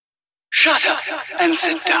Shut up and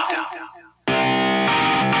sit down.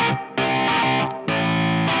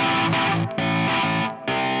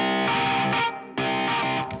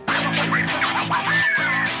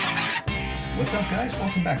 What's up, guys?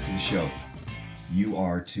 Welcome back to the show. You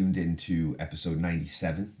are tuned into episode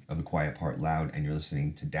 97 of The Quiet Part Loud, and you're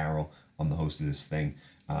listening to Daryl. I'm the host of this thing,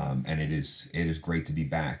 and it is great to be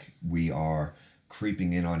back. We are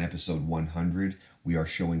creeping in on episode 100. We are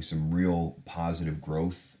showing some real positive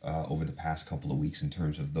growth over the past couple of weeks in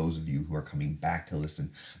terms of those of you who are coming back to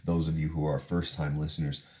listen, those of you who are first-time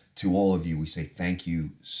listeners. To all of you, we say thank you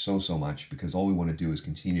so much, because all we want to do is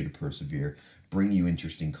continue to persevere, bring you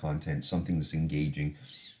interesting content, something that's engaging.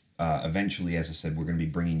 Eventually, as I said, we're going to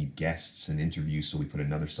be bringing you guests and interviews, so we put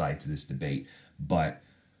another side to this debate. But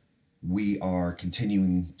we are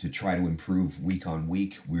continuing to try to improve week on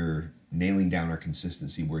week. We're nailing down our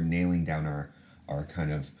consistency. We're nailing down our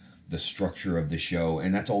kind of the structure of the show,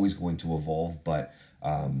 and that's always going to evolve. But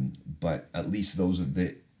at least those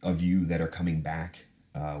of you that are coming back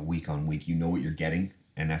week on week, you know what you're getting.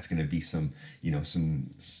 And that's going to be some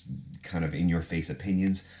kind of in-your-face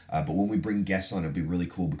opinions. But when we bring guests on, it'll be really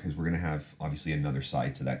cool, because we're going to have, obviously, another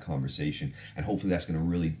side to that conversation. And hopefully that's going to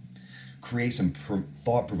really create some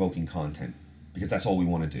thought-provoking content, because that's all we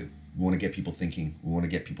want to do. We want to get people thinking. We want to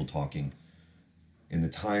get people talking. In the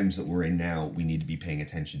times that we're in now, we need to be paying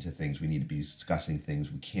attention to things. We need to be discussing things.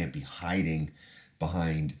 We can't be hiding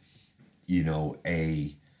behind,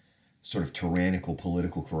 a sort of tyrannical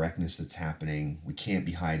political correctness that's happening. We can't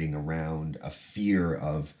be hiding around a fear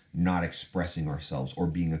of not expressing ourselves or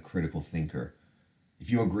being a critical thinker. If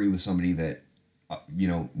you agree with somebody that,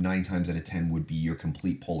 9 times out of 10 would be your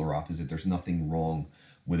complete polar opposite, there's nothing wrong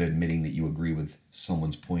with admitting that you agree with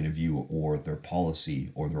someone's point of view or their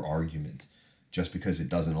policy or their argument. Just because it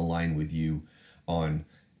doesn't align with you on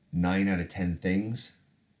 9 out of 10 things,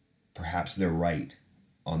 perhaps they're right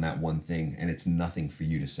on that one thing, and it's nothing for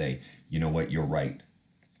you to say, you know what, you're right.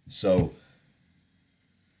 So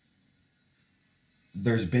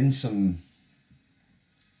there's been some,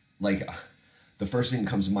 the first thing that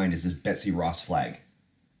comes to mind is this Betsy Ross flag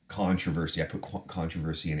controversy. I put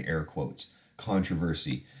controversy in air quotes.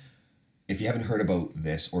 Controversy. If you haven't heard about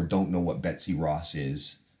this or don't know what Betsy Ross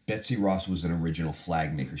is, Betsy Ross was an original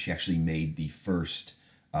flag maker. She actually made the first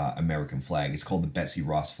American flag. It's called the Betsy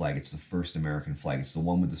Ross flag. It's the first American flag. It's the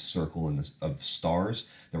one with the circle of stars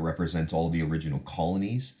that represents all the original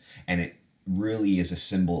colonies, and it really is a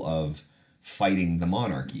symbol of fighting the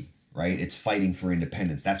monarchy, right? It's fighting for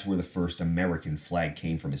independence. That's where the first American flag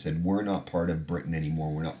came from. It said, we're not part of Britain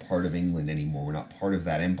anymore. We're not part of England anymore. We're not part of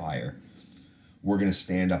that empire. We're going to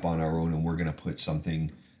stand up on our own, and we're going to put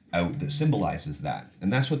something out that symbolizes that.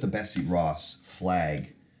 And that's what the Betsy Ross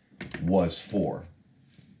flag was for.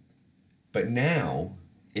 But now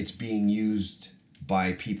it's being used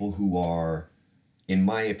by people who are, in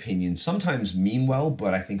my opinion, sometimes mean well,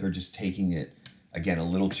 but I think are just taking it, again, a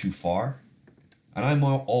little too far. And I'm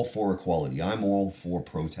all for equality. I'm all for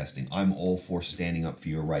protesting. I'm all for standing up for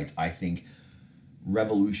your rights. I think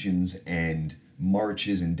revolutions and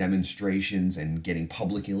marches and demonstrations and getting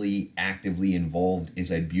publicly, actively involved is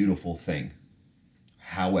a beautiful thing.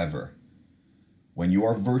 However, when you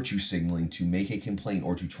are virtue signaling to make a complaint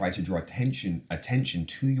or to try to draw attention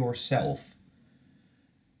to yourself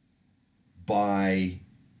by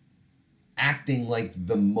acting like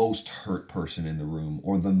the most hurt person in the room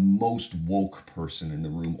or the most woke person in the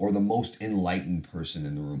room or the most enlightened person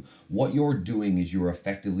in the room, what you're doing is you're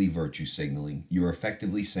effectively virtue signaling. You're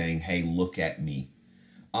effectively saying, hey, look at me.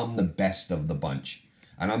 I'm the best of the bunch.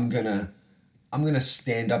 And I'm gonna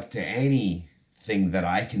stand up to anything that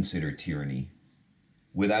I consider tyranny,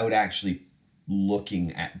 without actually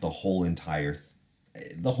looking at the whole entire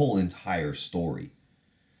story.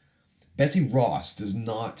 Betsy Ross does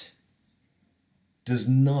not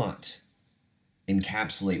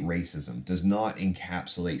encapsulate racism, does not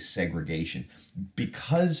encapsulate segregation.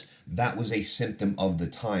 Because that was a symptom of the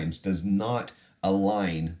times, does not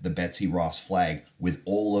align the Betsy Ross flag with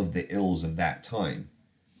all of the ills of that time.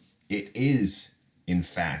 It is, in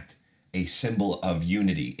fact, a symbol of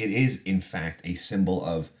unity. It is, in fact, a symbol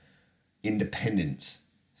of independence,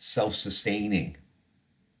 self-sustaining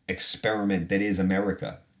experiment that is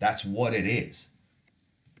America. That's what it is.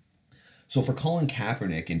 So for Colin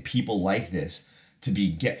Kaepernick and people like this to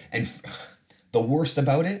be the worst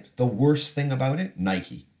thing about it,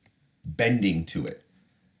 Nike bending to it,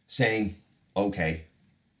 saying, okay,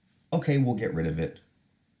 we'll get rid of it.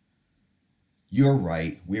 You're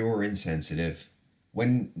right, we were insensitive.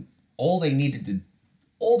 When all they needed to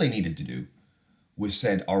do was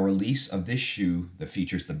said, our release of this shoe that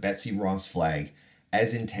features the Betsy Ross flag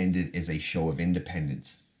as intended, is a show of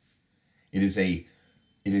independence. It is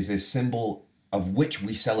a symbol of which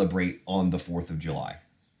we celebrate on the 4th of July.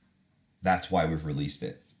 That's why we've released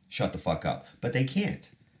it. Shut the fuck up. But they can't,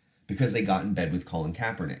 because they got in bed with Colin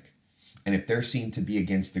Kaepernick. And if they're seen to be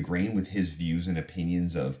against the grain with his views and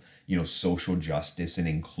opinions of, social justice and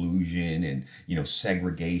inclusion and,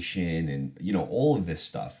 segregation and, all of this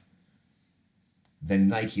stuff, then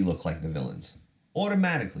Nike look like the villains.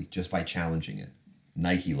 Automatically, just by challenging it.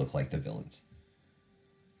 Nike look like the villains.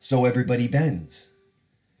 So everybody bends.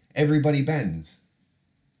 Everybody bends.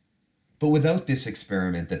 But without this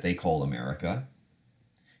experiment that they call America,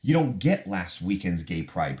 you don't get last weekend's gay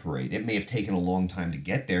pride parade. It may have taken a long time to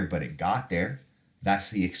get there, but it got there. That's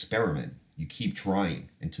the experiment. You keep trying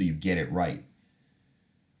until you get it right.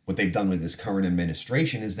 What they've done with this current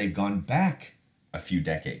administration is they've gone back a few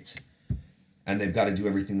decades. And they've got to do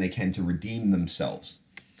everything they can to redeem themselves.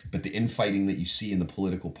 But the infighting that you see in the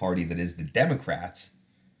political party that is the Democrats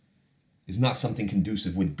is not something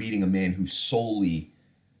conducive with beating a man who solely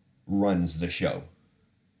runs the show.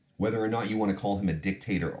 Whether or not you want to call him a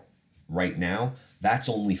dictator right now, that's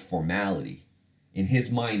only formality. In his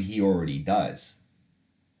mind, he already does.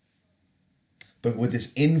 But with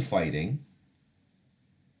this infighting,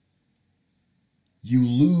 you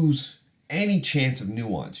lose any chance of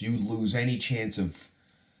nuance. You lose any chance of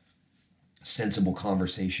sensible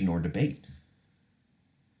conversation or debate.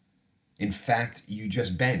 In fact, you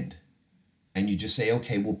just bend. And you just say,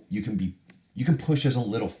 okay, well, you can push us a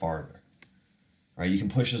little farther. Right? You can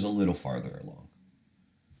push us a little farther along.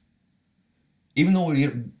 Even though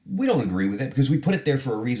we don't agree with it, because we put it there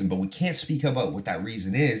for a reason, but we can't speak about what that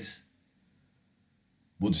reason is,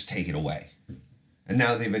 we'll just take it away. And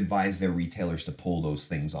now they've advised their retailers to pull those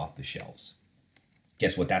things off the shelves.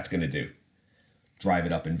 Guess what that's going to do? Drive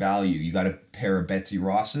it up in value. You got a pair of Betsy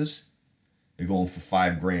Rosses, they're going for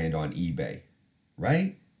 $5,000 on eBay.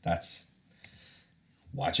 Right?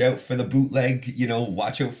 Watch out for the bootleg,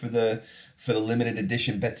 watch out for the limited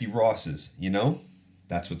edition Betsy Rosses,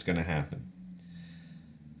 That's what's going to happen.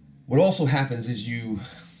 What also happens is you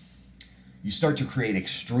start to create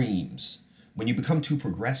extremes. When you become too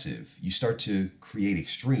progressive, you start to create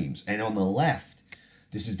extremes. And on the left,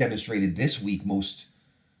 this is demonstrated this week most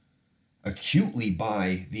acutely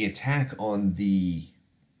by the attack on the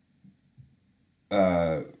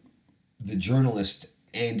journalist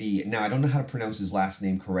Andy. Now, I don't know how to pronounce his last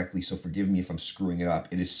name correctly, so forgive me if I'm screwing it up.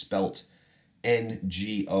 It is spelt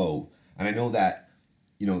Ngo. And I know that,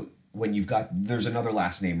 when there's another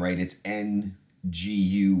last name, right? It's Nguyen,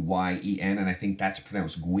 and I think that's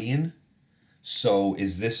pronounced Nguyen. So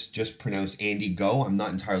is this just pronounced Andy Ngo? I'm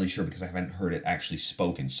not entirely sure because I haven't heard it actually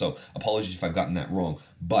spoken. So apologies if I've gotten that wrong.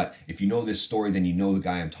 But if you know this story, then you know the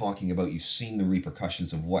guy I'm talking about. You've seen the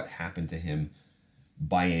repercussions of what happened to him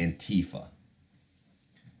by Antifa.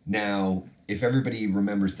 Now, if everybody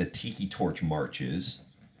remembers the Tiki Torch marches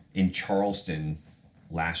in Charleston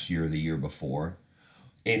last year or the year before,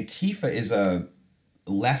 Antifa is a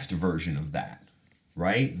left version of that,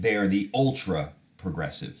 right? They are the ultra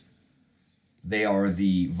progressive. They are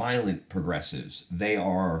the violent progressives. They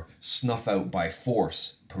are snuff out by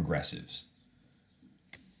force progressives.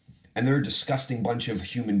 And they're a disgusting bunch of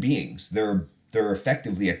human beings. They're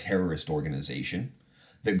effectively a terrorist organization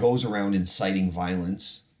that goes around inciting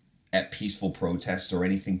violence at peaceful protests or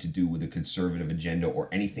anything to do with a conservative agenda or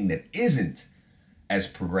anything that isn't as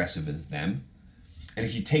progressive as them. And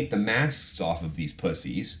if you take the masks off of these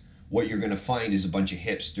pussies, what you're going to find is a bunch of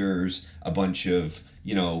hipsters, a bunch of,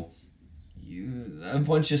 a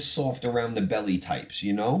bunch of soft around the belly types,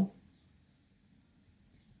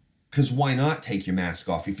 Because why not take your mask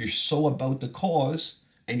off? If you're so about the cause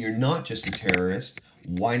and you're not just a terrorist,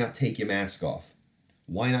 why not take your mask off?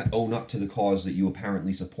 Why not own up to the cause that you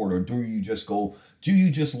apparently support? Or do you just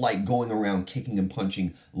like going around kicking and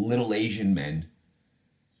punching little Asian men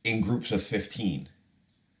in groups of 15?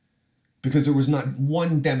 Because there was not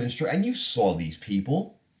one demonstration, and you saw these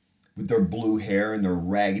people with their blue hair and their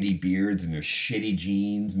raggedy beards and their shitty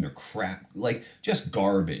jeans and their crap, just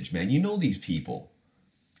garbage, man. You know these people.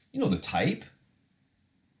 You know the type.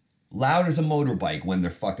 Loud as a motorbike when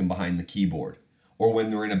they're fucking behind the keyboard or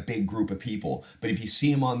when they're in a big group of people. But if you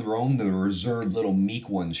see them on their own, they're the reserved little meek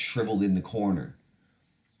ones shriveled in the corner.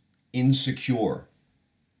 Insecure.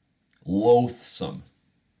 Loathsome.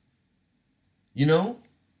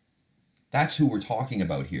 That's who we're talking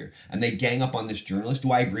about here. And they gang up on this journalist.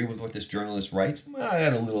 Do I agree with what this journalist writes? I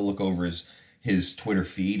had a little look over his Twitter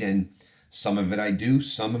feed, and some of it I do,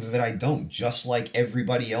 some of it I don't. Just like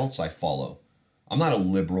everybody else I follow. I'm not a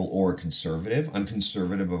liberal or a conservative. I'm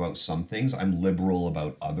conservative about some things. I'm liberal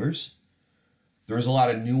about others. There's a lot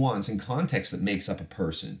of nuance and context that makes up a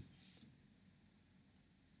person.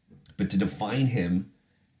 But to define him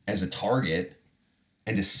as a target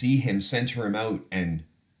and to see him, center him out and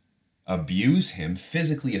abuse him,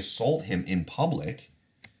 physically assault him in public,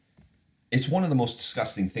 it's one of the most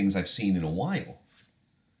disgusting things I've seen in a while.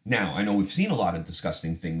 Now, I know we've seen a lot of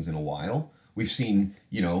disgusting things in a while. We've seen,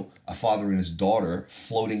 a father and his daughter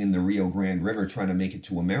floating in the Rio Grande River trying to make it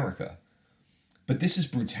to America. But this is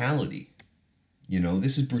brutality.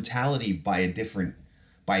 This is brutality by a different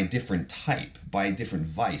type, by a different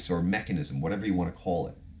vice or mechanism, whatever you want to call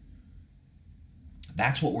it.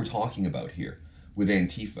 That's what we're talking about here with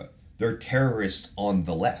Antifa. They're terrorists on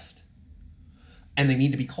the left. And they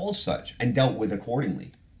need to be called such and dealt with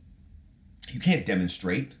accordingly. You can't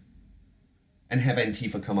demonstrate and have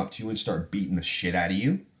Antifa come up to you and start beating the shit out of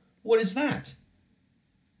you. What is that?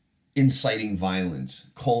 Inciting violence,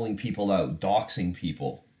 calling people out, doxing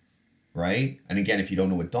people, right? And again, if you don't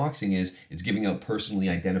know what doxing is, it's giving out personally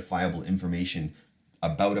identifiable information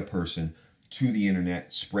about a person to the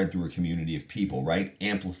internet, spread through a community of people, right?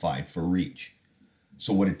 Amplified for reach.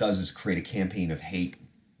 So what it does is create a campaign of hate,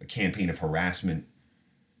 a campaign of harassment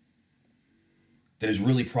that is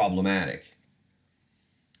really problematic.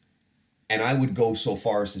 And I would go so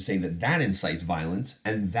far as to say that that incites violence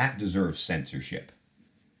and that deserves censorship.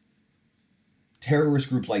 Terrorist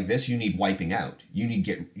group like this, you need wiping out. You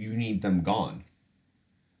need them gone.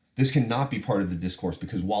 This cannot be part of the discourse,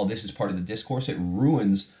 because while this is part of the discourse, it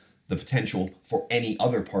ruins the potential for any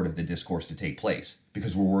other part of the discourse to take place,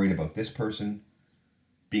 because we're worried about this person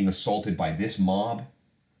being assaulted by this mob,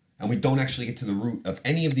 and we don't actually get to the root of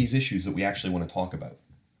any of these issues that we actually want to talk about.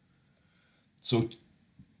 So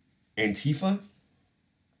Antifa,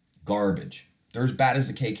 garbage. They're as bad as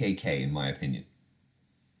the KKK, in my opinion.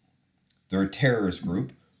 They're a terrorist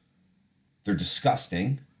group. They're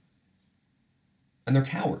disgusting. And they're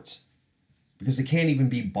cowards, because they can't even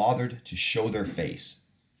be bothered to show their face.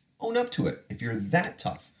 Own up to it. If you're that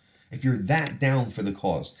tough, if you're that down for the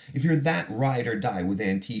cause, if you're that ride or die with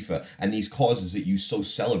Antifa and these causes that you so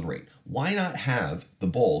celebrate, why not have the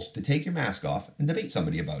balls to take your mask off and debate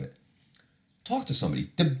somebody about it? Talk to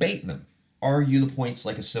somebody, debate them, argue the points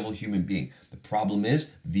like a civil human being. The problem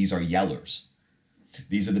is, these are yellers.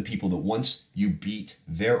 These are the people that once you beat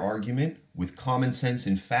their argument with common sense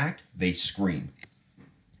and fact, they scream.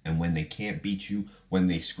 And when they can't beat you, when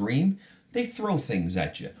they scream, they throw things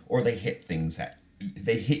at you, or they hit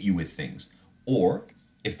you with things. Or,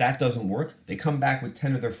 if that doesn't work, they come back with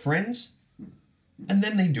 10 of their friends, and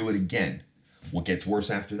then they do it again. What gets worse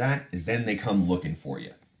after that is then they come looking for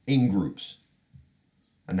you, in groups.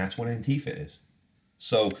 And that's what Antifa is.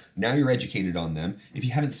 So, now you're educated on them. If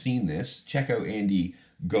you haven't seen this, check out Andy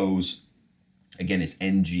Ngo's, again, it's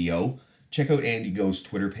NGO. Check out Andy Ngo's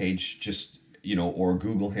Twitter page, or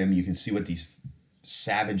Google him. You can see what these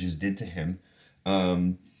savages did to him.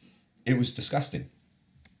 It was disgusting.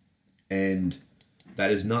 And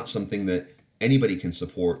that is not something that anybody can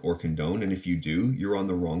support or condone. And if you do, you're on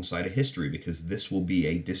the wrong side of history, because this will be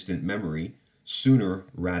a distant memory sooner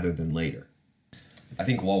rather than later. I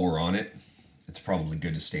think while we're on it, it's probably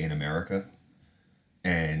good to stay in America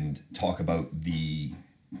and talk about the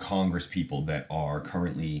Congress people that are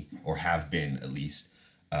currently, or have been at least,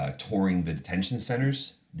 touring the detention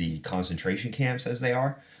centers, the concentration camps as they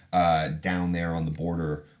are, down there on the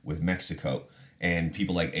border with Mexico. And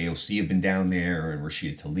people like AOC have been down there, and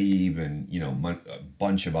Rashida Tlaib, and a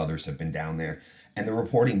bunch of others have been down there. And they're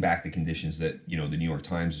reporting back the conditions that the New York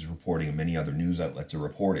Times is reporting and many other news outlets are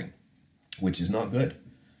reporting, which is not good.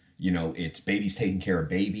 It's babies taking care of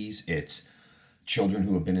babies. It's children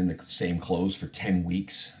who have been in the same clothes for 10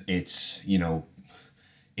 weeks. It's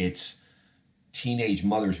teenage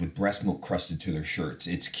mothers with breast milk crusted to their shirts.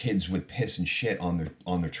 It's kids with piss and shit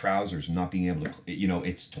on their trousers and not being able to,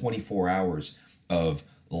 it's 24 hours of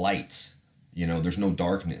lights. There's no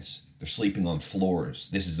darkness. They're sleeping on floors.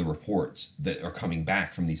 This is the reports that are coming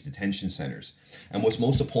back from these detention centers. And what's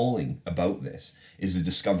most appalling about this is the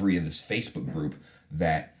discovery of this Facebook group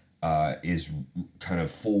that is kind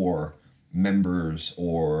of for members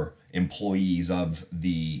or employees of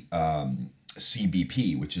the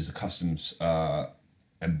CBP, which is the Customs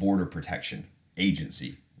and Border Protection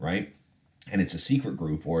Agency, right? And it's a secret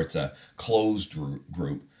group, or it's a closed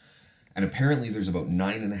group. And apparently there's about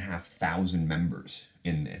 9,500 members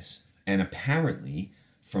in this. And apparently,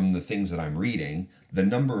 from the things that I'm reading, the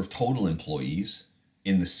number of total employees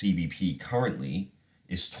in the CBP currently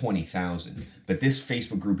is 20,000. But this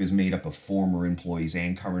Facebook group is made up of former employees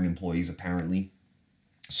and current employees, apparently.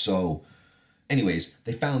 So, anyways,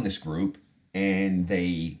 they found this group, and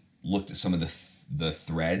they looked at some of the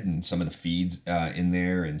thread and some of the feeds in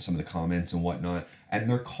there and some of the comments and whatnot, and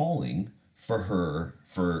they're calling for her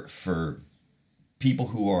for people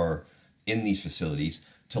who are in these facilities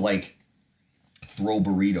to like throw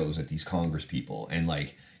burritos at these Congress people and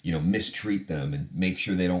like, you know, mistreat them and make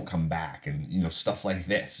sure they don't come back and, you know, stuff like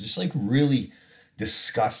this. Just like really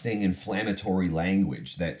disgusting, inflammatory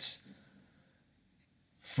language that's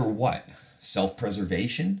for what?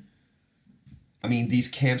 Self-preservation? I mean, these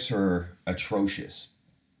camps are atrocious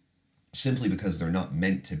simply because they're not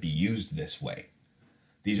meant to be used this way.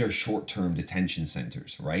 These are short-term detention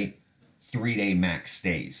centers, right? 3-day max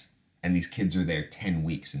stays. And these kids are there 10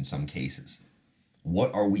 weeks in some cases.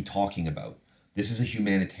 What are we talking about? This is a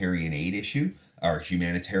humanitarian aid issue, or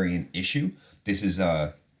humanitarian issue. This is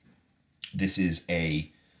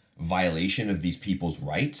a violation of these people's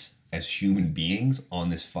rights as human beings on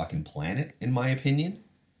this fucking planet, in my opinion.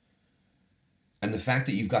 And the fact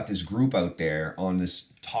that you've got this group out there on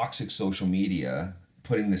this toxic social media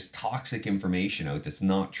putting this toxic information out that's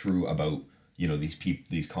not true about, you know,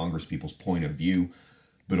 these Congress people's point of view,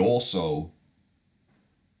 but also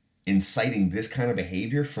inciting this kind of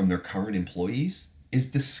behavior from their current employees is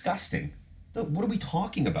disgusting. What are we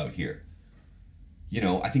talking about here? You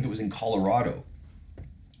know, I think it was in Colorado.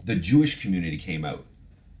 The Jewish community came out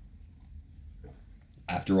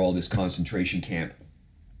after all this concentration camp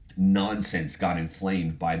nonsense got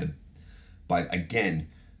inflamed by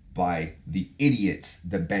the idiots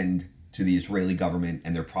that bend to the Israeli government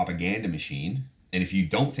and their propaganda machine. And if you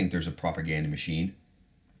don't think there's a propaganda machine,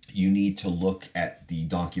 you need to look at the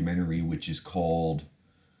documentary, which is called,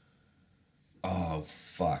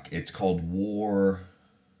 it's called War.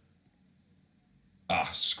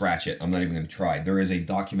 Scratch it. I'm not even going to try. There is a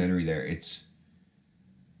documentary there. It's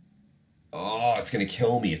going to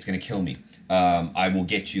kill me. It's going to kill me. I will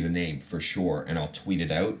get you the name for sure, and I'll tweet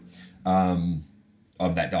it out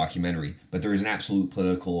of that documentary. But there is an absolute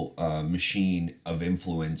political machine of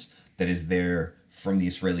influence that is there from the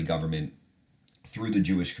Israeli government through the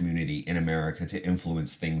Jewish community in America to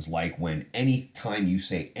influence things like when any time you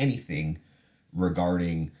say anything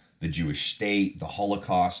regarding the Jewish state, the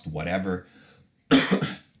Holocaust, whatever,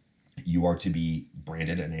 you are to be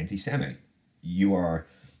branded an anti-Semite. You are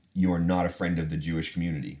not a friend of the Jewish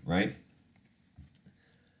community, right?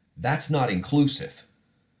 That's not inclusive.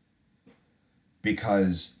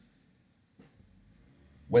 Because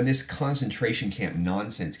when this concentration camp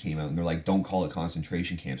nonsense came out and they're like, don't call it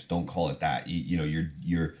concentration camps, don't call it that,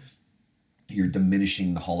 you're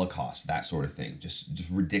diminishing the Holocaust, that sort of thing. Just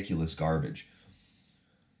ridiculous garbage.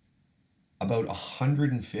 About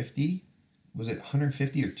 150, was it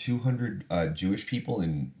 150 or 200 Jewish people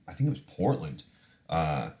in, I think it was Portland,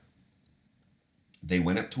 they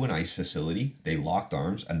went up to an ICE facility, they locked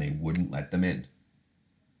arms, and they wouldn't let them in.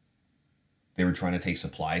 They were trying to take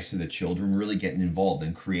supplies to the children, really getting involved,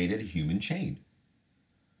 and created a human chain.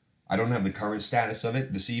 I don't have the current status of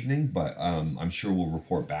it this evening, but I'm sure we'll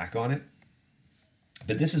report back on it.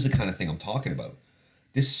 But this is the kind of thing I'm talking about.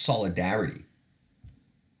 This is solidarity.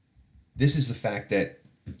 This is the fact that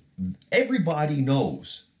everybody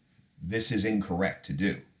knows this is incorrect to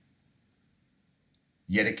do.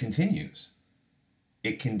 Yet it continues.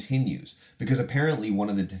 It continues. Because apparently one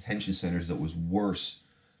of the detention centers that was worse,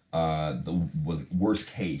 the worst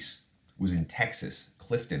case, was in Texas,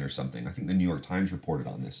 Clifton or something. I think the New York Times reported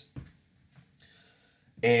on this.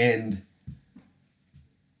 And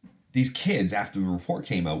these kids, after the report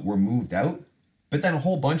came out, were moved out, but then a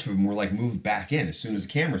whole bunch of them were like moved back in as soon as the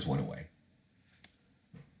cameras went away.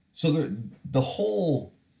 So the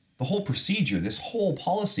whole procedure, this whole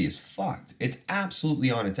policy is fucked. It's absolutely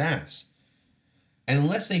on its ass. And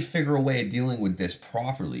unless they figure a way of dealing with this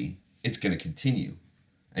properly, it's going to continue.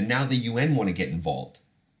 And now the UN want to get involved.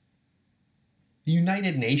 The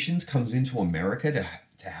United Nations comes into America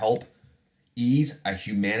to help ease a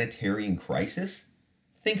humanitarian crisis?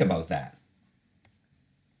 Think about that.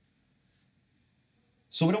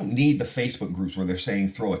 So we don't need the Facebook groups where they're saying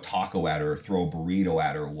throw a taco at her or throw a burrito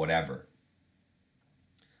at her or whatever.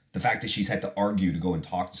 The fact that she's had to argue to go and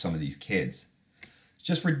talk to some of these kids. It's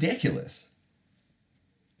just ridiculous.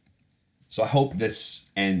 So I hope this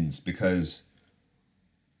ends because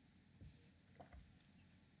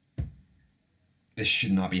this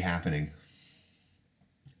should not be happening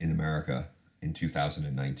in America in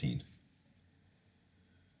 2019.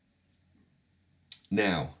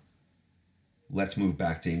 Now, let's move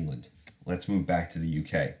back to England. Let's move back to the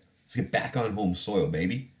UK. Let's get back on home soil,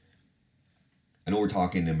 baby. I know we're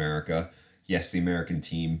talking America. Yes, the American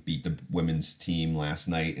team beat the women's team last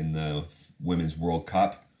night in the Women's World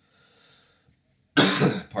Cup.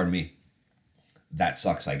 Pardon me. That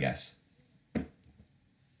sucks, I guess.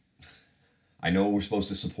 I know we're supposed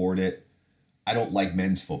to support it. I don't like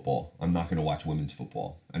men's football. I'm not going to watch women's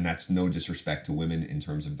football. And that's no disrespect to women in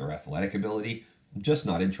terms of their athletic ability. I'm just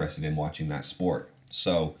not interested in watching that sport.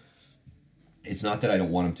 So it's not that I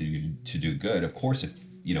don't want them to do good. Of course, if,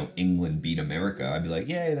 England beat America, I'd be like,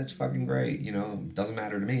 yay, that's fucking great. It doesn't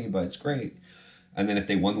matter to me, but it's great. And then if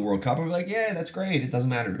they won the World Cup, I'd be like, yeah, that's great. It doesn't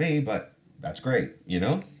matter to me, but that's great.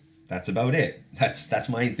 That's about it. That's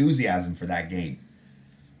my enthusiasm for that game.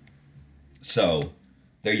 So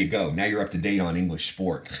there you go. Now you're up to date on English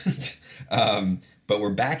sport. But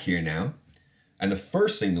we're back here now. And the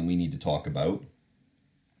first thing that we need to talk about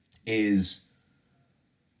is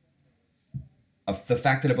the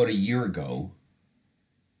fact that about a year ago,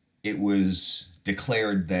 it was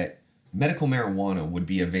declared that medical marijuana would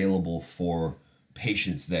be available for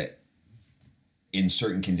patients that, in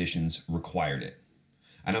certain conditions, required it.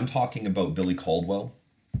 And I'm talking about Billy Caldwell,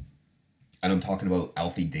 and I'm talking about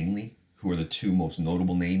Alfie Dingley, who are the two most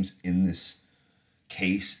notable names in this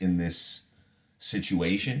case, in this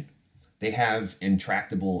situation. They have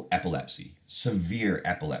intractable epilepsy, severe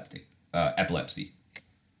epilepsy.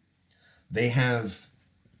 They have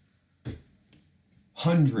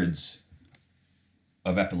hundreds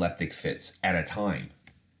of epileptic fits at a time.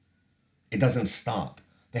 It doesn't stop.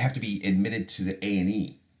 They have to be admitted to the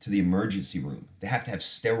A&E, to the emergency room. They have to have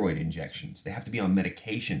steroid injections. They have to be on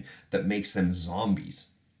medication that makes them zombies.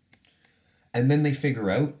 And then they figure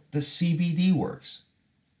out the CBD works.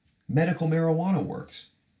 Medical marijuana works.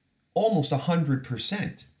 Almost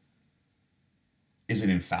 100%. Is it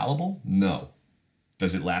infallible? No.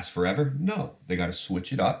 Does it last forever? No. They got to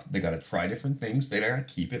switch it up. They got to try different things. They got to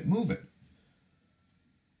keep it moving.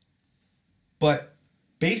 But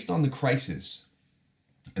based on the crisis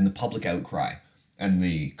and the public outcry and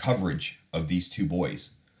the coverage of these two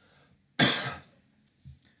boys,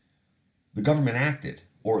 the government acted,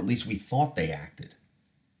 or at least we thought they acted,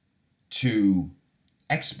 to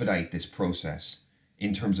expedite this process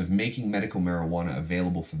in terms of making medical marijuana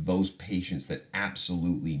available for those patients that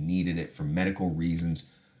absolutely needed it for medical reasons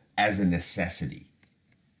as a necessity.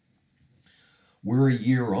 We're a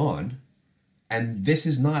year on, and this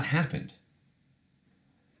has not happened.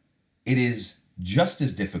 It is just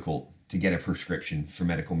as difficult to get a prescription for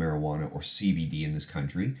medical marijuana or CBD in this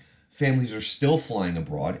country. Families are still flying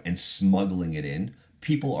abroad and smuggling it in.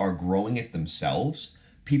 People are growing it themselves.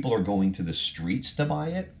 People are going to the streets to buy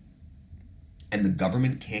it. And the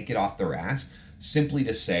government can't get off their ass simply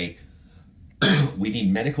to say, we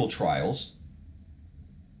need medical trials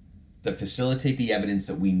that facilitate the evidence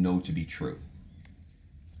that we know to be true.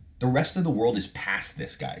 The rest of the world is past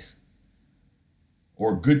this, guys.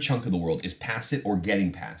 Or a good chunk of the world is past it or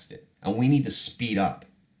getting past it. And we need to speed up.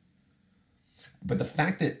 But the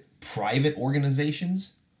fact that private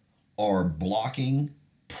organizations are blocking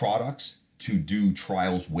products to do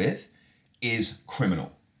trials with is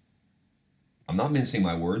criminal. I'm not mincing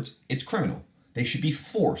my words. It's criminal. They should be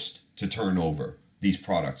forced to turn over these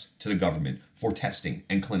products to the government for testing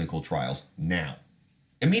and clinical trials now.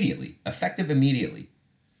 Immediately. Effective immediately.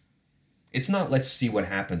 It's not, let's see what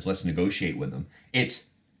happens, let's negotiate with them. It's,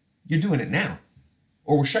 you're doing it now.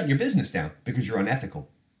 Or we're shutting your business down because you're unethical.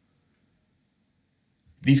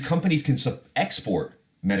 These companies can export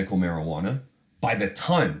medical marijuana by the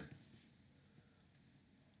ton.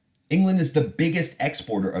 England is the biggest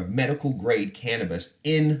exporter of medical grade cannabis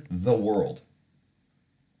in the world.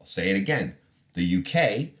 I'll say it again. The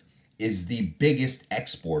UK is the biggest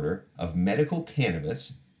exporter of medical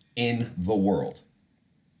cannabis in the world.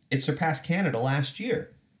 It surpassed Canada last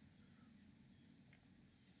year.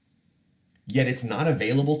 Yet it's not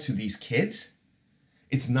available to these kids?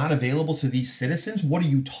 It's not available to these citizens? What are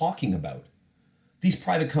you talking about? These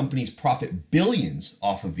private companies profit billions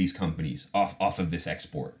off of these companies, off of this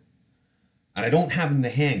export. And I don't have it in the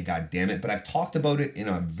hand, goddammit, but I've talked about it in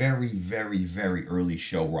a very, very, very early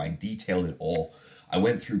show where I detailed it all. I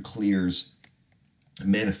went through Clear's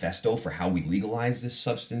manifesto for how we legalize this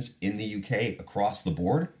substance in the UK across the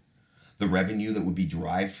board, the revenue that would be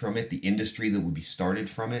derived from it, the industry that would be started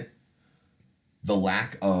from it, the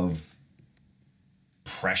lack of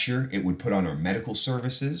pressure it would put on our medical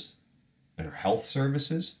services and our health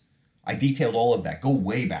services. I detailed all of that. Go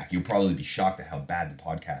way back. You'll probably be shocked at how bad the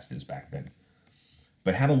podcast is back then.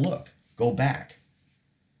 But have a look. Go back.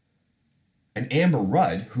 And Amber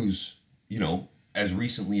Rudd, who's, as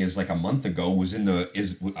recently as like a month ago is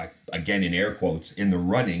again in air quotes, in the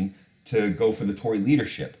running to go for the Tory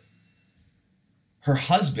leadership. Her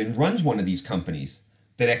husband runs one of these companies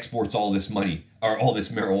that exports all this money or all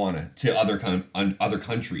this marijuana to other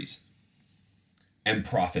countries and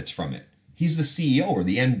profits from it. He's the CEO or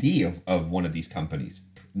the MD of one of these companies.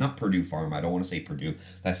 not Purdue Pharma. I don't want to say Purdue.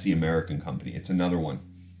 That's the American company. It's another one.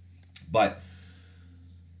 But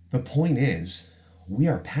the point is, we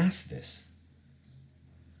are past this.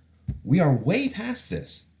 We are way past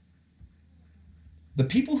this. The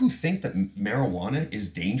people who think that marijuana is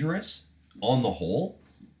dangerous on the whole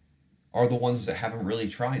are the ones that haven't really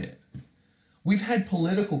tried it. We've had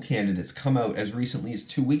political candidates come out as recently as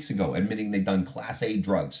 2 weeks ago admitting they've done Class A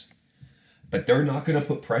drugs. But they're not going to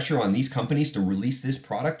put pressure on these companies to release this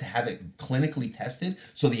product, to have it clinically tested,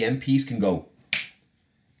 so the MPs can go,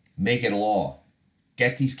 make it a law.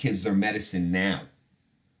 Get these kids their medicine now.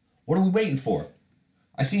 What are we waiting for?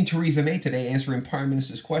 I seen Theresa May today answering Prime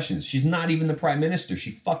Minister's questions. She's not even the Prime Minister.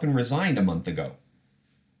 She fucking resigned a month ago.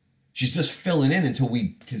 She's just filling in until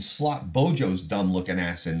we can slot Bojo's dumb-looking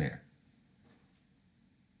ass in there.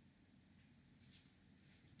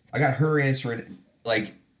 I got her answering,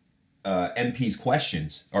 like, MP's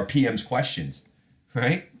questions, or PM's questions,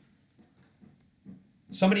 right?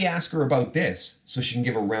 Somebody ask her about this so she can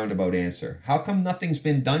give a roundabout answer. How come nothing's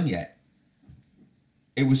been done yet?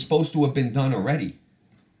 It was supposed to have been done already.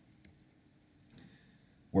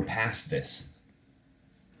 We're past this.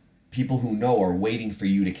 People who know are waiting for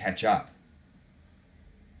you to catch up.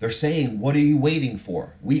 They're saying, what are you waiting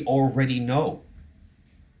for? We already know.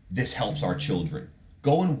 This helps our children.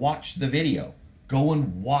 Go and watch the video. Go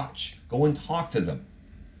and watch. Go and talk to them.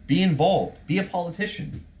 Be involved. Be a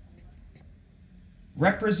politician.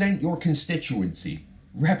 Represent your constituency.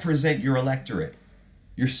 Represent your electorate.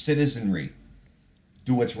 Your citizenry.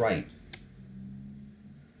 Do what's right.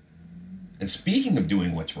 And speaking of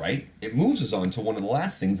doing what's right, it moves us on to one of the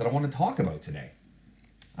last things that I want to talk about today.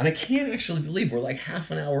 And I can't actually believe we're like half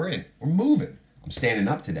an hour in. We're moving. I'm standing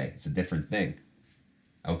up today. It's a different thing.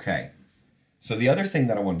 Okay. So the other thing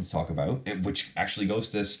that I wanted to talk about, which actually goes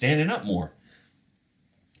to standing up more,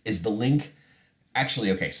 is the link.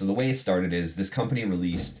 Actually, okay, so the way it started is this company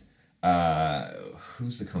released,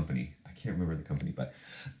 who's the company? I can't remember the company, but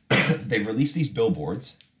they've released these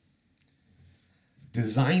billboards,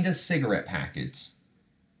 designed as cigarette packets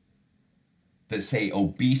that say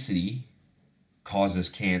obesity causes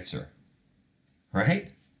cancer,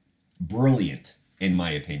 right? Brilliant, in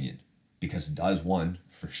my opinion, because it does, one,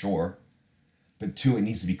 for sure, but two, it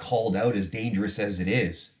needs to be called out as dangerous as it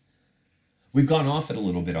is. We've gone off it a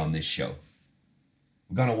little bit on this show.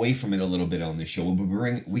 We've gone away from it a little bit on this show,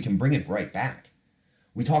 but we can bring it right back.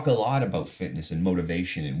 We talk a lot about fitness and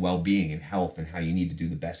motivation and well-being and health and how you need to do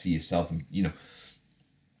the best for yourself and,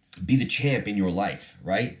 be the champ in your life,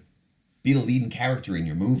 right? Be the leading character in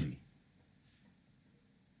your movie.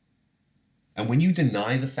 And when you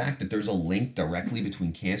deny the fact that there's a link directly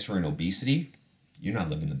between cancer and obesity, you're not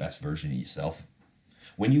living the best version of yourself.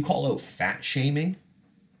 When you call out fat shaming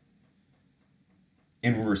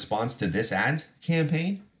in response to this ad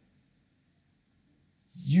campaign,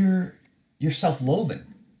 you're self-loathing.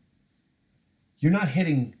 You're not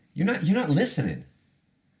listening.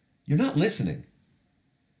 You're not listening.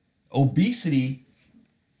 Obesity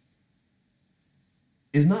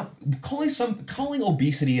is not calling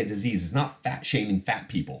obesity a disease is not fat shaming fat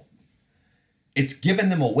people. It's giving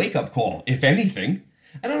them a wake-up call, if anything.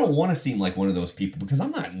 And I don't want to seem like one of those people because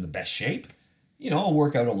I'm not in the best shape. I'll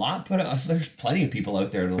work out a lot, but there's plenty of people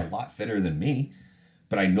out there that are a lot fitter than me.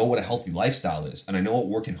 But I know what a healthy lifestyle is, and I know what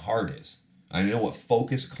working hard is. I know what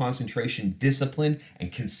focus, concentration, discipline,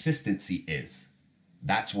 and consistency is.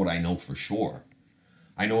 That's what I know for sure.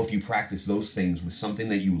 I know if you practice those things with something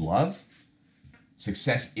that you love,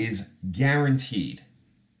 success is guaranteed.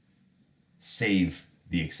 Save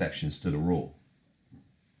the exceptions to the rule.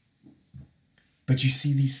 But you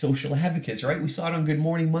see these social advocates, right? We saw it on Good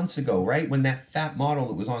Morning months ago, right? When that fat model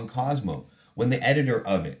that was on Cosmo, when the editor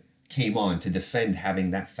of it came on to defend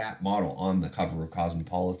having that fat model on the cover of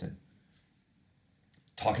Cosmopolitan.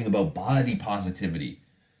 Talking about body positivity,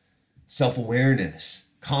 self-awareness,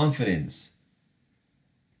 confidence.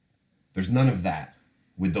 There's none of that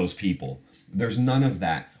with those people. There's none of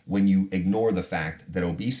that when you ignore the fact that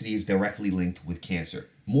obesity is directly linked with cancer.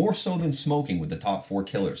 More so than smoking with the top 4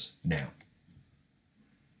 killers now.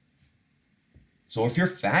 So if you're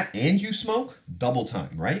fat and you smoke, double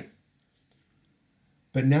time, right?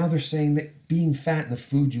 But now they're saying that being fat and the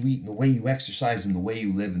food you eat and the way you exercise and the way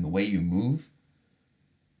you live and the way you move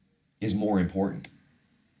is more important.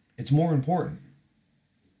 It's more important.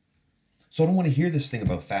 So I don't want to hear this thing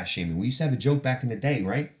about fat shaming. We used to have a joke back in the day,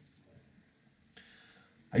 right?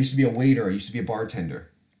 I used to be a waiter. I used to be a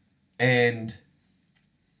bartender. And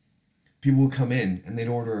people would come in and they'd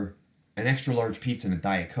order an extra large pizza and a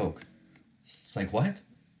Diet Coke. It's like, what?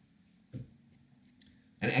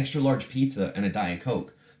 An extra large pizza and a Diet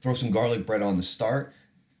Coke. Throw some garlic bread on the start,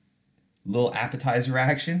 little appetizer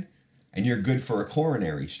action, and you're good for a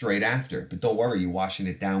coronary straight after. But don't worry, you're washing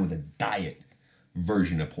it down with a diet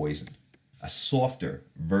version of poison, a softer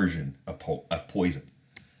version of poison.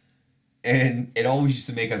 And it always used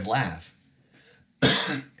to make us laugh.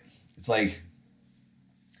 It's like,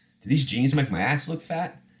 do these jeans make my ass look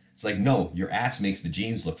fat? It's like, no, your ass makes the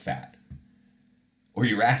jeans look fat. Or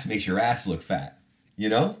your ass makes your ass look fat. You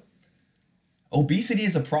know? Obesity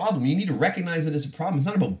is a problem. You need to recognize it as a problem. It's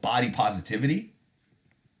not about body positivity.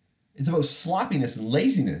 It's about sloppiness and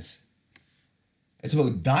laziness. It's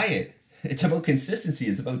about diet. It's about consistency.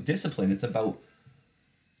 It's about discipline. It's about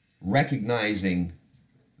recognizing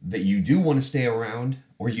that you do want to stay around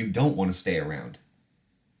or you don't want to stay around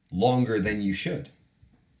longer than you should.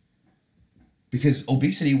 Because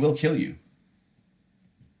obesity will kill you.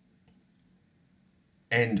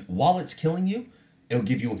 And while it's killing you, it'll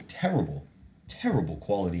give you a terrible, terrible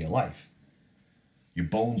quality of life. Your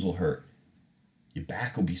bones will hurt. Your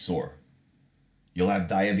back will be sore. You'll have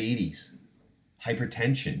diabetes,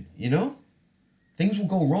 hypertension, you know? Things will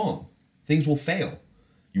go wrong. Things will fail.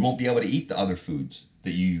 You won't be able to eat the other foods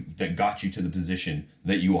that got you to the position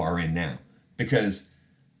that you are in now. Because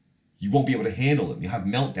you won't be able to handle them. You'll have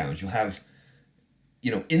meltdowns. You'll have,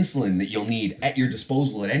 insulin that you'll need at your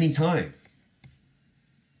disposal at any time.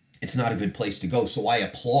 It's not a good place to go. So I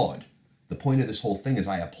applaud. The point of this whole thing is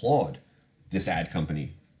I applaud this ad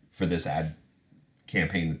company for this ad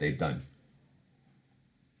campaign that they've done.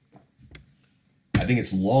 I think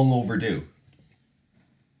it's long overdue.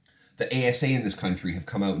 The ASA in this country have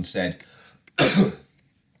come out and said,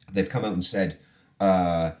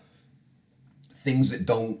 things that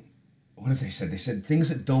don't, what have they said? They said things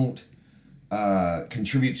that don't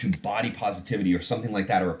contribute to body positivity or something like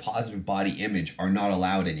that, or a positive body image, are not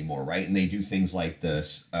allowed anymore, right? And they do things like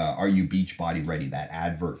this, Are You Beach Body Ready? That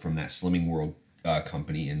advert from that Slimming World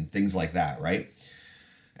company and things like that, right?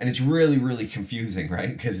 And it's really, really confusing, right?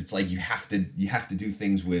 Because it's like you have to do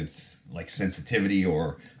things with like sensitivity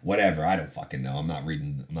or whatever. I don't fucking know. I'm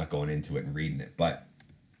not going into it and reading it. But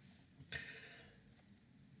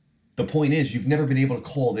the point is, you've never been able to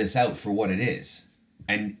call this out for what it is.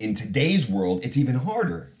 And in today's world, it's even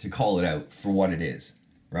harder to call it out for what it is,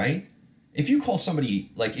 right? If you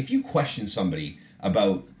question somebody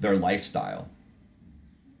about their lifestyle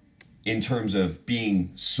in terms of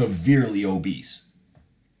being severely obese,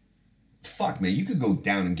 fuck, man, you could go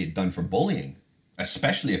down and get done for bullying,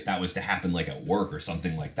 especially if that was to happen like at work or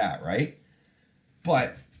something like that, right?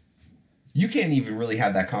 But you can't even really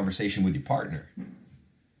have that conversation with your partner,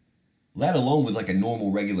 let alone with like a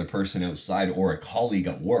normal, regular person outside or a colleague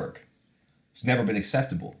at work. It's never been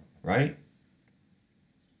acceptable, right?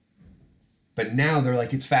 But now they're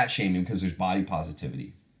like, it's fat shaming because there's body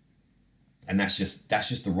positivity. And that's just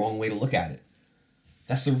the wrong way to look at it.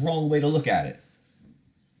 That's the wrong way to look at it.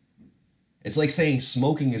 It's like saying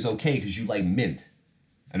smoking is okay because you like mint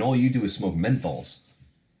and all you do is smoke menthols.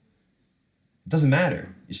 It doesn't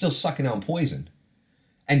matter. You're still sucking out poison.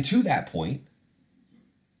 And to that point,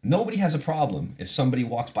 nobody has a problem if somebody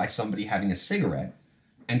walks by somebody having a cigarette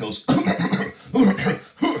and goes,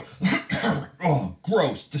 oh,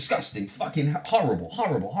 gross, disgusting, fucking horrible,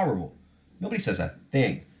 horrible, horrible. Nobody says a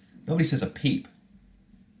thing. Nobody says a peep.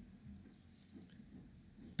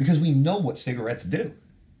 Because we know what cigarettes do.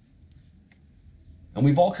 And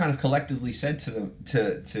we've all kind of collectively said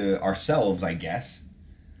to ourselves, I guess,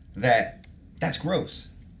 that that's gross.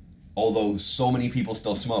 Although so many people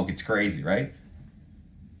still smoke, it's crazy, right?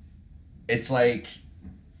 It's like,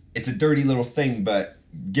 it's a dirty little thing, but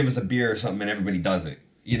give us a beer or something and everybody does it.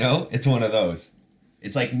 You know? It's one of those.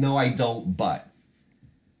 It's like, no, I don't, but.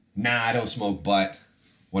 Nah, I don't smoke, but.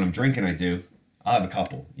 When I'm drinking, I do. I'll have a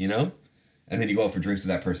couple, you know? And then you go out for drinks with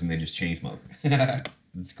that person, they just chain smoke.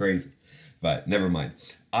 It's crazy. But never mind.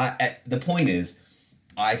 The point is,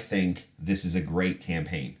 I think this is a great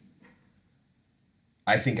campaign.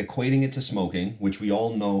 I think equating it to smoking, which we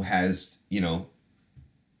all know has,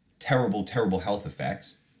 terrible, terrible health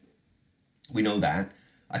effects. We know that.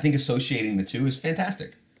 I think associating the two is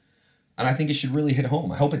fantastic. And I think it should really hit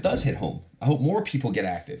home. I hope it does hit home. I hope more people get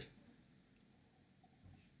active.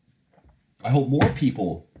 I hope more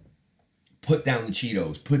people put down the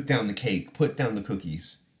Cheetos, put down the cake, put down the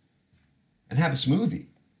cookies, and have a smoothie,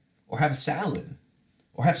 or have a salad,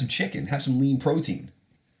 or have some chicken, have some lean protein.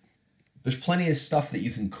 There's plenty of stuff that you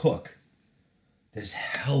can cook that's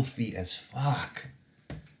healthy as fuck.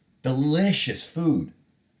 Delicious food.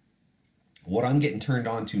 What I'm getting turned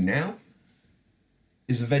on to now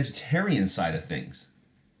is the vegetarian side of things.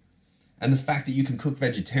 And the fact that you can cook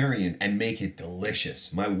vegetarian and make it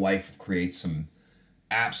delicious. My wife creates some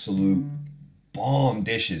absolute bomb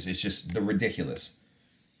dishes. It's just the ridiculous.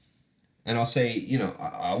 And I'll say, you know,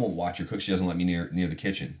 I won't watch her cook. She doesn't let me near the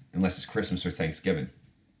kitchen unless it's Christmas or Thanksgiving,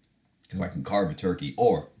 because I can carve a turkey,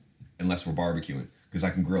 or unless we're barbecuing, because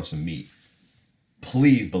I can grill some meat.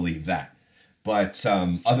 Please believe that. But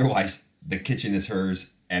otherwise, the kitchen is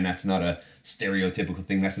hers, and that's not a stereotypical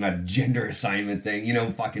thing. That's not a gender assignment thing, you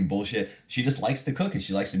know, fucking bullshit. She just likes to cook, and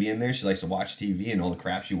she likes to be in there. She likes to watch TV and all the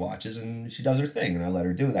crap she watches, and she does her thing, and I let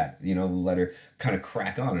her do that. You know, let her kind of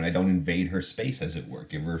crack on, and I don't invade her space, as it were.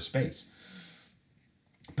 Give her space.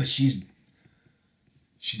 But she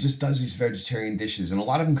just does these vegetarian dishes, and a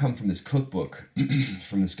lot of them come from this cookbook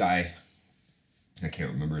from this guy. I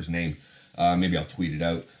can't remember his name. Maybe I'll tweet it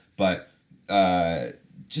out. But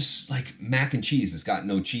just like mac and cheese that's got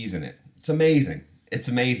no cheese in it. It's amazing. It's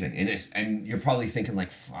amazing. And you're probably thinking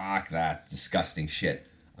like, fuck that disgusting shit.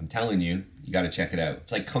 I'm telling you, you got to check it out.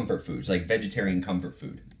 It's like comfort food. It's like vegetarian comfort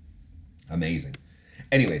food. Amazing.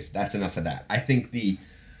 Anyways, that's enough of that. I think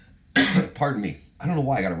pardon me. I don't know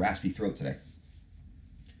why I got a raspy throat today.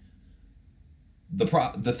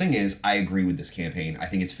 The thing is, I agree with this campaign. I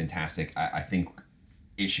think it's fantastic. I think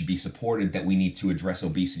it should be supported, that we need to address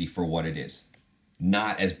obesity for what it is,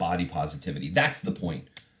 not as body positivity. That's the point.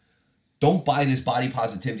 Don't buy this body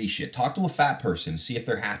positivity shit. Talk to a fat person, see if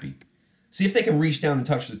they're happy. See if they can reach down and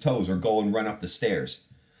touch the toes or go and run up the stairs.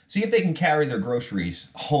 See if they can carry their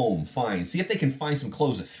groceries home fine. See if they can find some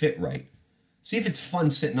clothes that fit right. See if it's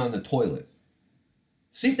fun sitting on the toilet.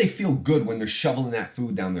 See if they feel good when they're shoveling that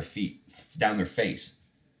food down their face.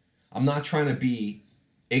 I'm not trying to be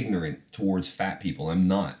ignorant towards fat people. I'm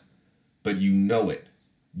not. But you know it.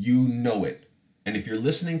 You know it. And if you're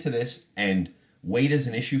listening to this and weight is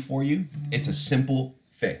an issue for you, it's a simple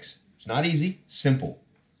fix. It's not easy. Simple.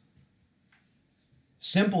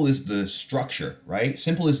 Simple is the structure, right?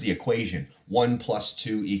 Simple is the equation. 1 +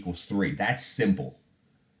 2 = 3. That's simple.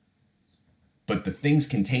 But the things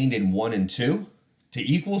contained in 1 and 2 to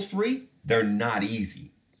equal 3, they're not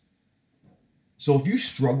easy. So if you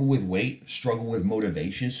struggle with weight, struggle with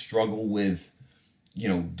motivation, struggle with, you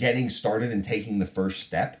know, getting started and taking the first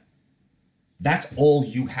step, that's all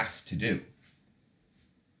you have to do.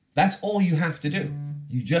 That's all you have to do.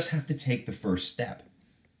 You just have to take the first step.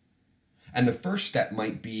 And the first step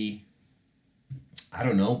might be, I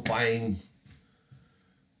don't know, buying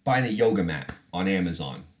a yoga mat on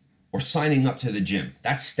Amazon or signing up to the gym.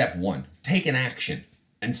 That's step 1. Take an action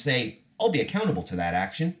and say, I'll be accountable to that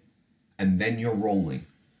action. And then you're rolling.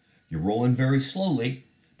 You're rolling very slowly,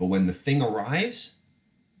 but when the thing arrives,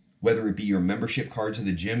 whether it be your membership card to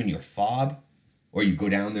the gym and your fob, or you go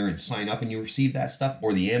down there and sign up and you receive that stuff,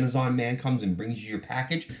 or the Amazon man comes and brings you your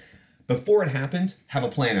package, before it happens, have a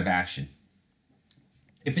plan of action.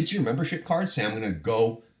 If it's your membership card, say I'm going to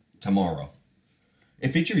go tomorrow.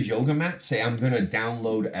 If it's your yoga mat, say I'm going to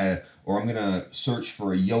download or I'm going to search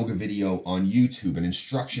for a yoga video on YouTube, an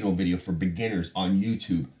instructional video for beginners on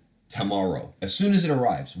YouTube tomorrow. As soon as it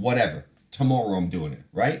arrives, whatever. Tomorrow I'm doing it,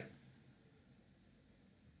 right?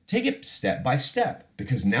 Take it step by step,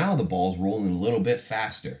 because now the ball's rolling a little bit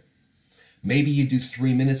faster. Maybe you do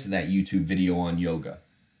 3 minutes of that YouTube video on yoga,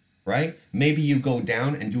 right? Maybe you go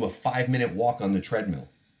down and do a 5-minute walk on the treadmill,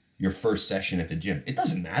 your first session at the gym. It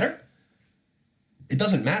doesn't matter. It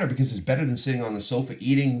doesn't matter, because it's better than sitting on the sofa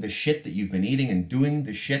eating the shit that you've been eating and doing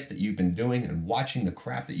the shit that you've been doing and watching the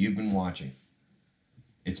crap that you've been watching.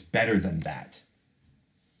 It's better than that.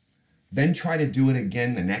 Then try to do it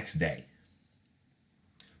again the next day.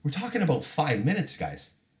 We're talking about 5 minutes,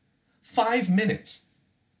 guys. 5 minutes.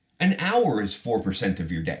 An hour is 4%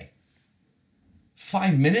 of your day.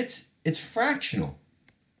 5 minutes, it's fractional.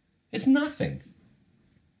 It's nothing.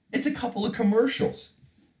 It's a couple of commercials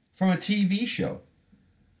from a TV show.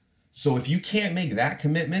 So if you can't make that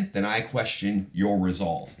commitment, then I question your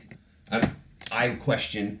resolve. I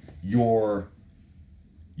question your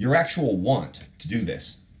actual want to do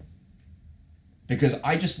this. Because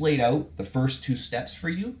I just laid out the first 2 steps for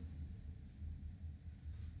you,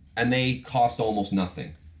 and they cost almost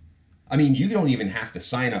nothing. I mean, you don't even have to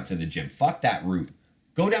sign up to the gym. Fuck that route.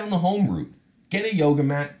 Go down the home route. Get a yoga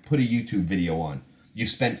mat, put a YouTube video on. You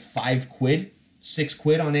spent £5,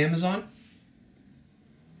 £6 on Amazon.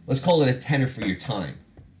 Let's call it a tenner for your time.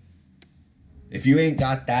 If you ain't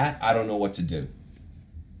got that, I don't know what to do.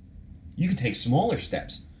 You can take smaller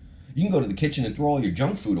steps. You can go to the kitchen and throw all your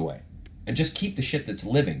junk food away and just keep the shit that's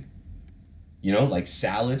living. You know, like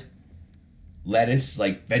salad, lettuce,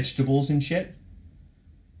 like vegetables and shit.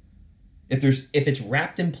 If it's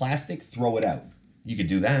wrapped in plastic, throw it out. You could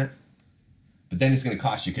do that. But then it's going to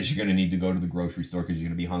cost you, because you're going to need to go to the grocery store because you're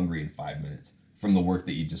going to be hungry in 5 minutes from the work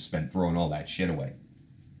that you just spent throwing all that shit away.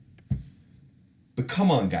 But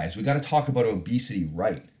come on, guys, we got to talk about obesity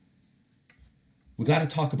right. We got to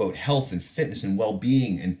talk about health and fitness and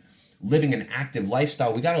well-being and living an active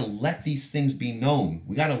lifestyle. We got to let these things be known.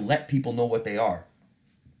 We got to let people know what they are,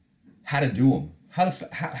 how to do them. How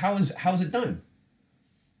is it done?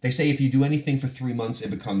 They say if you do anything for 3 months, it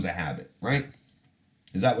becomes a habit, right?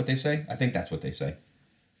 Is that what they say? I think that's what they say.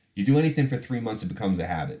 You do anything for 3 months, it becomes a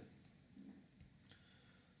habit.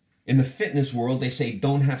 In the fitness world, they say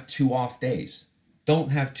don't have 2 off days. Don't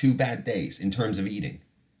have 2 bad days in terms of eating.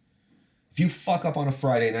 If you fuck up on a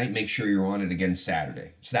Friday night, make sure you're on it again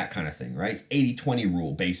Saturday. It's that kind of thing, right? It's 80-20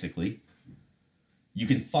 rule, basically. You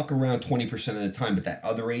can fuck around 20% of the time, but that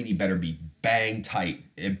other 80 better be bang tight.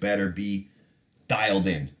 It better be dialed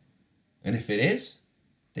in. And if it is,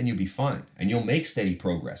 then you'll be fine. And you'll make steady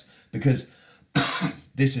progress. Because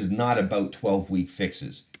this is not about 12-week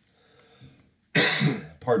fixes.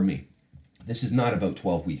 Pardon me. This is not about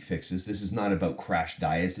 12-week fixes. This is not about crash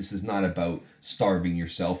diets. This is not about starving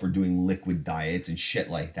yourself or doing liquid diets and shit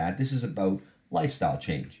like that. This is about lifestyle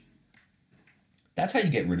change. That's how you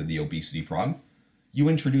get rid of the obesity problem. You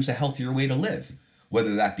introduce a healthier way to live.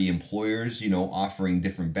 Whether that be employers, offering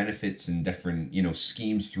different benefits and different,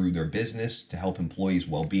 schemes through their business to help employees'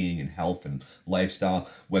 well-being and health and lifestyle,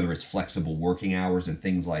 whether it's flexible working hours and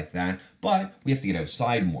things like that. But we have to get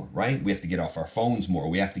outside more, right? We have to get off our phones more.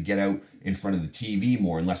 We have to get out in front of the TV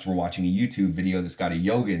more, unless we're watching a YouTube video that's got a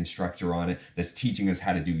yoga instructor on it that's teaching us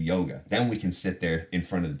how to do yoga. Then we can sit there in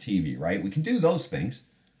front of the TV, right? We can do those things.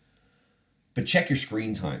 But check your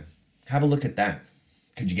screen time. Have a look at that.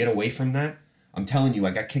 Could you get away from that? I'm telling you,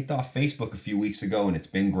 I got kicked off Facebook a few weeks ago and it's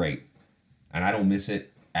been great. And I don't miss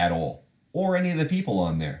it at all. Or any of the people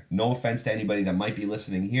on there. No offense to anybody that might be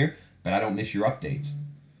listening here, but I don't miss your updates.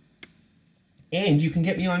 And you can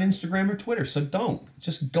get me on Instagram or Twitter, so don't.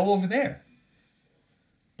 Just go over there.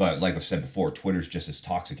 But like I've said before, Twitter's just as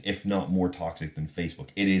toxic, if not more toxic than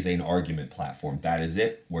Facebook. It is an argument platform. That is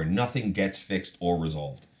it, where nothing gets fixed or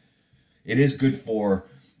resolved. It is good for,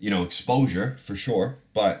 exposure, for sure,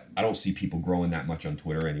 but I don't see people growing that much on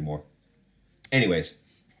Twitter anymore. Anyways,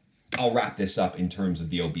 I'll wrap this up in terms of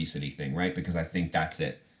the obesity thing, right? Because I think that's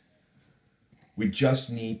it. We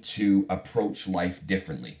just need to approach life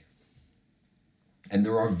differently. And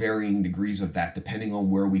there are varying degrees of that depending on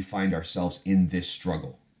where we find ourselves in this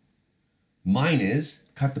struggle. Mine is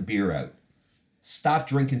cut the beer out. Stop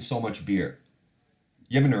drinking so much beer.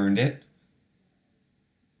 You haven't earned it.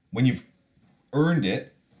 When you've earned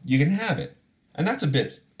it, you can have it. And it's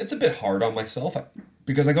a bit hard on myself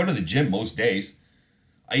because I go to the gym most days.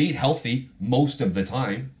 I eat healthy most of the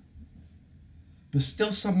time. But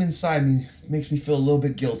still something inside me makes me feel a little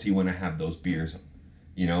bit guilty when I have those beers.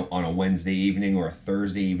 On a Wednesday evening or a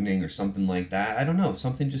Thursday evening or something like that. I don't know.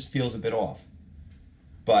 Something just feels a bit off.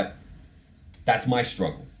 But that's my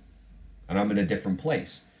struggle. And I'm in a different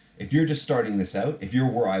place. If you're just starting this out, if you're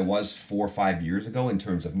where I was 4 or 5 years ago in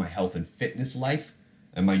terms of my health and fitness life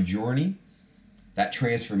and my journey, that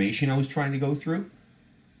transformation I was trying to go through,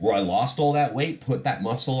 where I lost all that weight, put that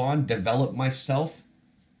muscle on, developed myself,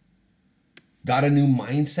 got a new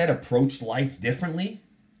mindset, approached life differently,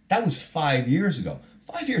 that was 5 years ago.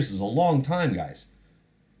 5 years is a long time, guys.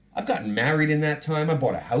 I've gotten married in that time. I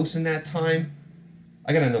bought a house in that time.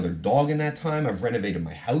 I got another dog in that time. I've renovated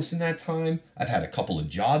my house in that time. I've had a couple of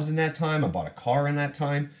jobs in that time. I bought a car in that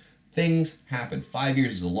time. Things happen. 5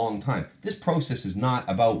 years is a long time. This process is not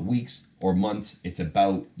about weeks or months. It's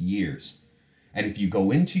about years. And if you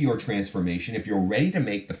go into your transformation, if you're ready to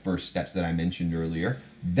make the first steps that I mentioned earlier,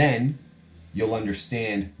 then you'll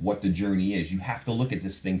understand what the journey is. You have to look at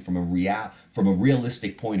this thing from a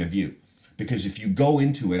realistic point of view. Because if you go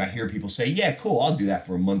into it, I hear people say, yeah, cool, I'll do that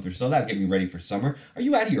for a month or so. That'll get me ready for summer. Are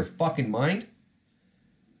you out of your fucking mind?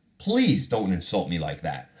 Please don't insult me like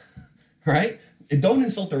that. Right? Don't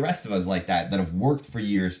insult the rest of us like that have worked for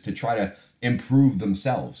years to try to improve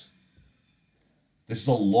themselves. This is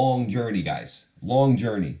a long journey, guys. Long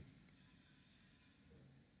journey.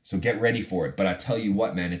 So get ready for it. But I tell you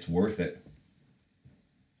what, man, it's worth it.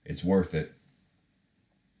 It's worth it.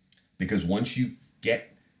 Because once you get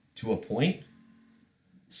to a point,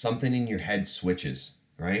 something in your head switches,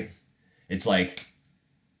 right? It's like,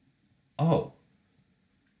 oh,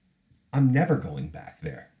 I'm never going back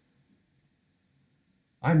there.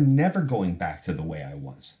 I'm never going back to the way I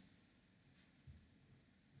was.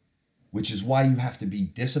 Which is why you have to be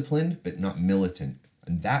disciplined, but not militant.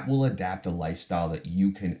 And that will adapt a lifestyle that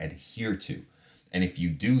you can adhere to. And if you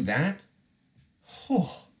do that,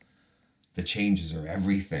 the changes are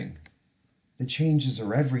everything. The changes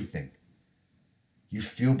are everything. You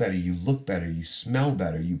feel better, you look better, you smell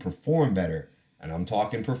better, you perform better. And I'm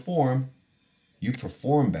talking perform. You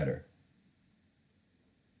perform better.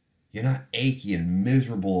 You're not achy and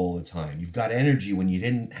miserable all the time. You've got energy when you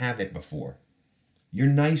didn't have it before. You're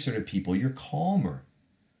nicer to people. You're calmer.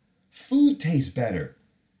 Food tastes better.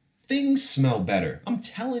 Things smell better. I'm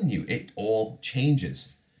telling you, it all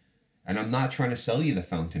changes. And I'm not trying to sell you the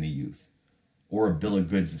fountain of youth or a bill of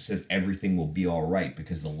goods that says everything will be all right,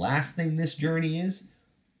 because the last thing this journey is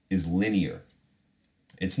linear.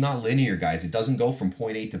 It's not linear, guys. It doesn't go from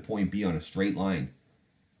point A to point B on a straight line.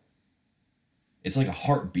 It's like a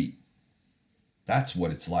heartbeat. That's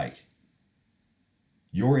what it's like.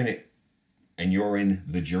 You're in it, and you're in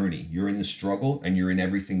the journey. You're in the struggle, and you're in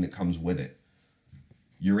everything that comes with it.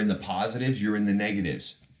 You're in the positives, you're in the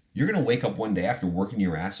negatives. You're going to wake up one day after working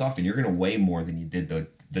your ass off, and you're going to weigh more than you did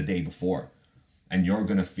the day before. And you're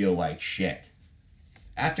going to feel like shit.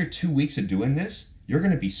 After 2 weeks of doing this, you're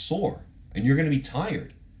going to be sore, and you're going to be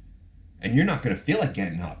tired. And you're not going to feel like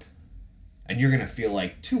getting up. And you're going to feel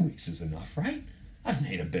like 2 weeks is enough, right? I've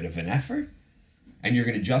made a bit of an effort. And you're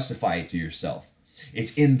going to justify it to yourself.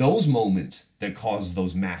 It's in those moments that cause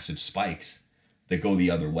those massive spikes that go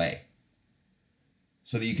the other way.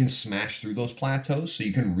 So that you can smash through those plateaus, so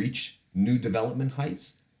you can reach new development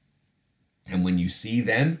heights. And when you see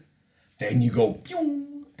them, then you go,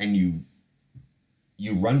 pew, and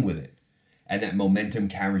you run with it. And that momentum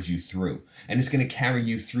carries you through. And it's going to carry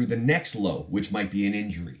you through the next low, which might be an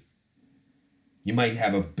injury. You might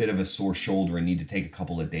have a bit of a sore shoulder and need to take a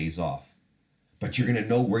couple of days off. But you're going to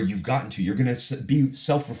know where you've gotten to. You're going to be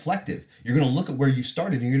self-reflective. You're going to look at where you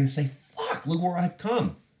started and you're going to say, fuck, look where I've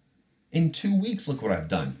come. In 2 weeks, look what I've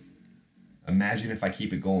done. Imagine if I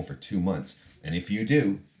keep it going for 2 months. And if you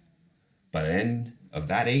do, by the end of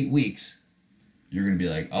that 8 weeks, you're going to be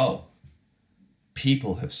like, oh,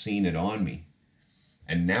 people have seen it on me.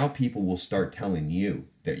 And now people will start telling you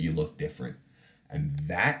that you look different. And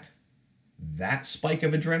that spike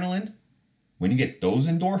of adrenaline, when you get those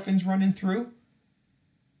endorphins running through,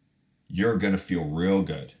 you're going to feel real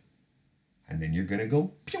good. And then you're going to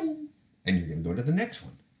go, pew, and you're going to go to the next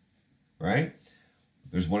one. Right?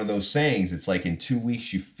 There's one of those sayings, it's like in 2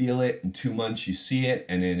 weeks you feel it, in 2 months you see it,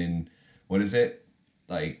 and then in, what is it?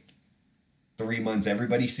 Like 3 months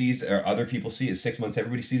everybody sees it, or other people see it, 6 months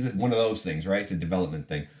everybody sees it. One of those things, right? It's a development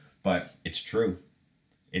thing. But it's true.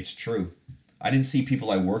 It's true. I didn't see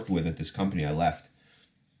people I worked with at this company I left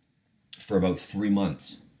for about 3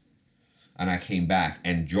 months. And I came back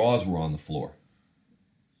and jaws were on the floor.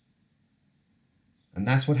 And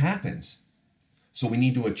that's what happens. So we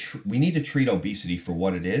need to treat obesity for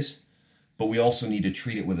what it is, but we also need to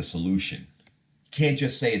treat it with a solution. You can't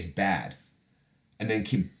just say it's bad and then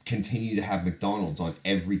continue to have McDonald's on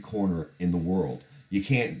every corner in the world. You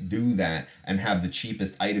can't do that and have the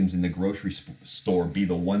cheapest items in the grocery store be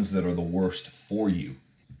the ones that are the worst for you.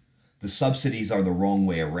 The subsidies are the wrong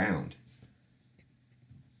way around.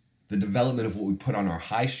 The development of what we put on our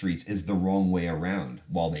high streets is the wrong way around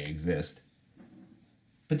while they exist.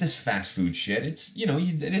 But this fast food shit, it's,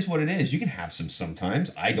 it is what it is. You can have some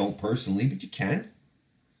sometimes. I don't personally, but you can.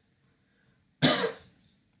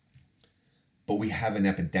 But we have an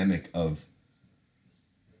epidemic of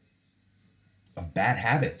bad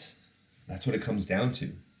habits. That's what it comes down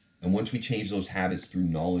to. And once we change those habits through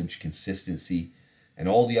knowledge, consistency, and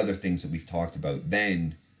all the other things that we've talked about,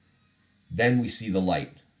 then we see the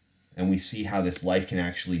light. And we see how this life can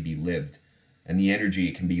actually be lived. And the energy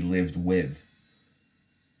it can be lived with.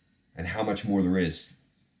 And how much more there is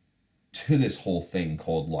to this whole thing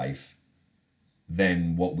called life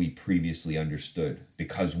than what we previously understood,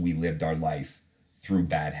 because we lived our life through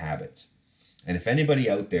bad habits. And if anybody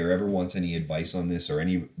out there ever wants any advice on this, or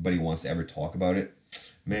anybody wants to ever talk about it,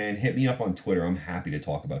 man, hit me up on Twitter. I'm happy to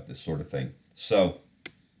talk about this sort of thing. So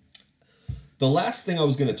the last thing I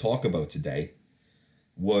was going to talk about today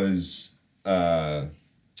was the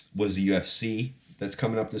UFC that's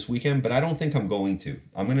coming up this weekend, but I don't think I'm going to.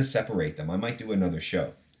 I'm going to separate them. I might do another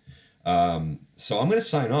show. So I'm going to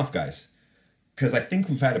sign off, guys, because I think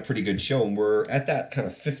we've had a pretty good show, and we're at that kind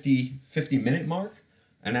of 50 minute mark,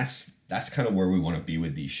 and that's kind of where we want to be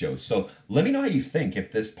with these shows. So let me know how you think.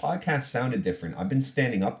 If this podcast sounded different, I've been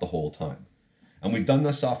standing up the whole time, and we've done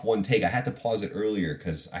this off one take. I had to pause it earlier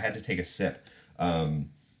because I had to take a sip because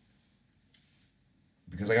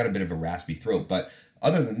I got a bit of a raspy throat, but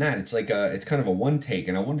other than that, it's kind of a one take,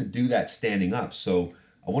 and I want to do that standing up. So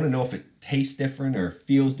I want to know if it tastes different or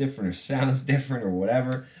feels different or sounds different or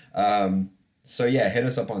whatever. So yeah, hit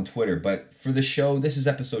us up on Twitter. But for the show, this is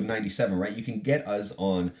episode 97, right? You can get us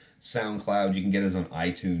on SoundCloud, you can get us on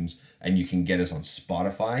iTunes, and you can get us on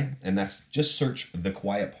Spotify. And that's just search The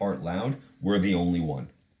Quiet Part Loud. We're the only one.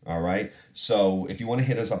 All right. So if you want to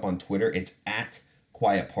hit us up on Twitter, it's at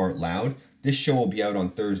Quiet Part Loud. This show will be out on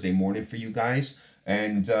Thursday morning for you guys.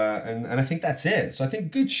 And I think that's it. So I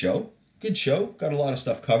think good show. Got a lot of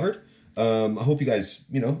stuff covered. I hope you guys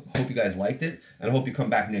liked it. And I hope you come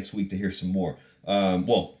back next week to hear some more.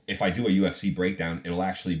 Well, if I do a UFC breakdown, it'll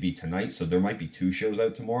actually be tonight. So there might be 2 shows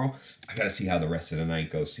out tomorrow. I got to see how the rest of the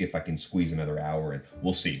night goes. See if I can squeeze another hour in.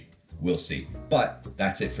 We'll see. But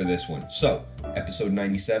that's it for this one. So, episode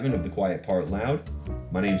 97 of The Quiet Part Loud.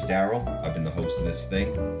 My name's Daryl. I've been the host of this thing.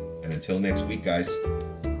 And until next week, guys,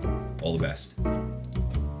 all the best.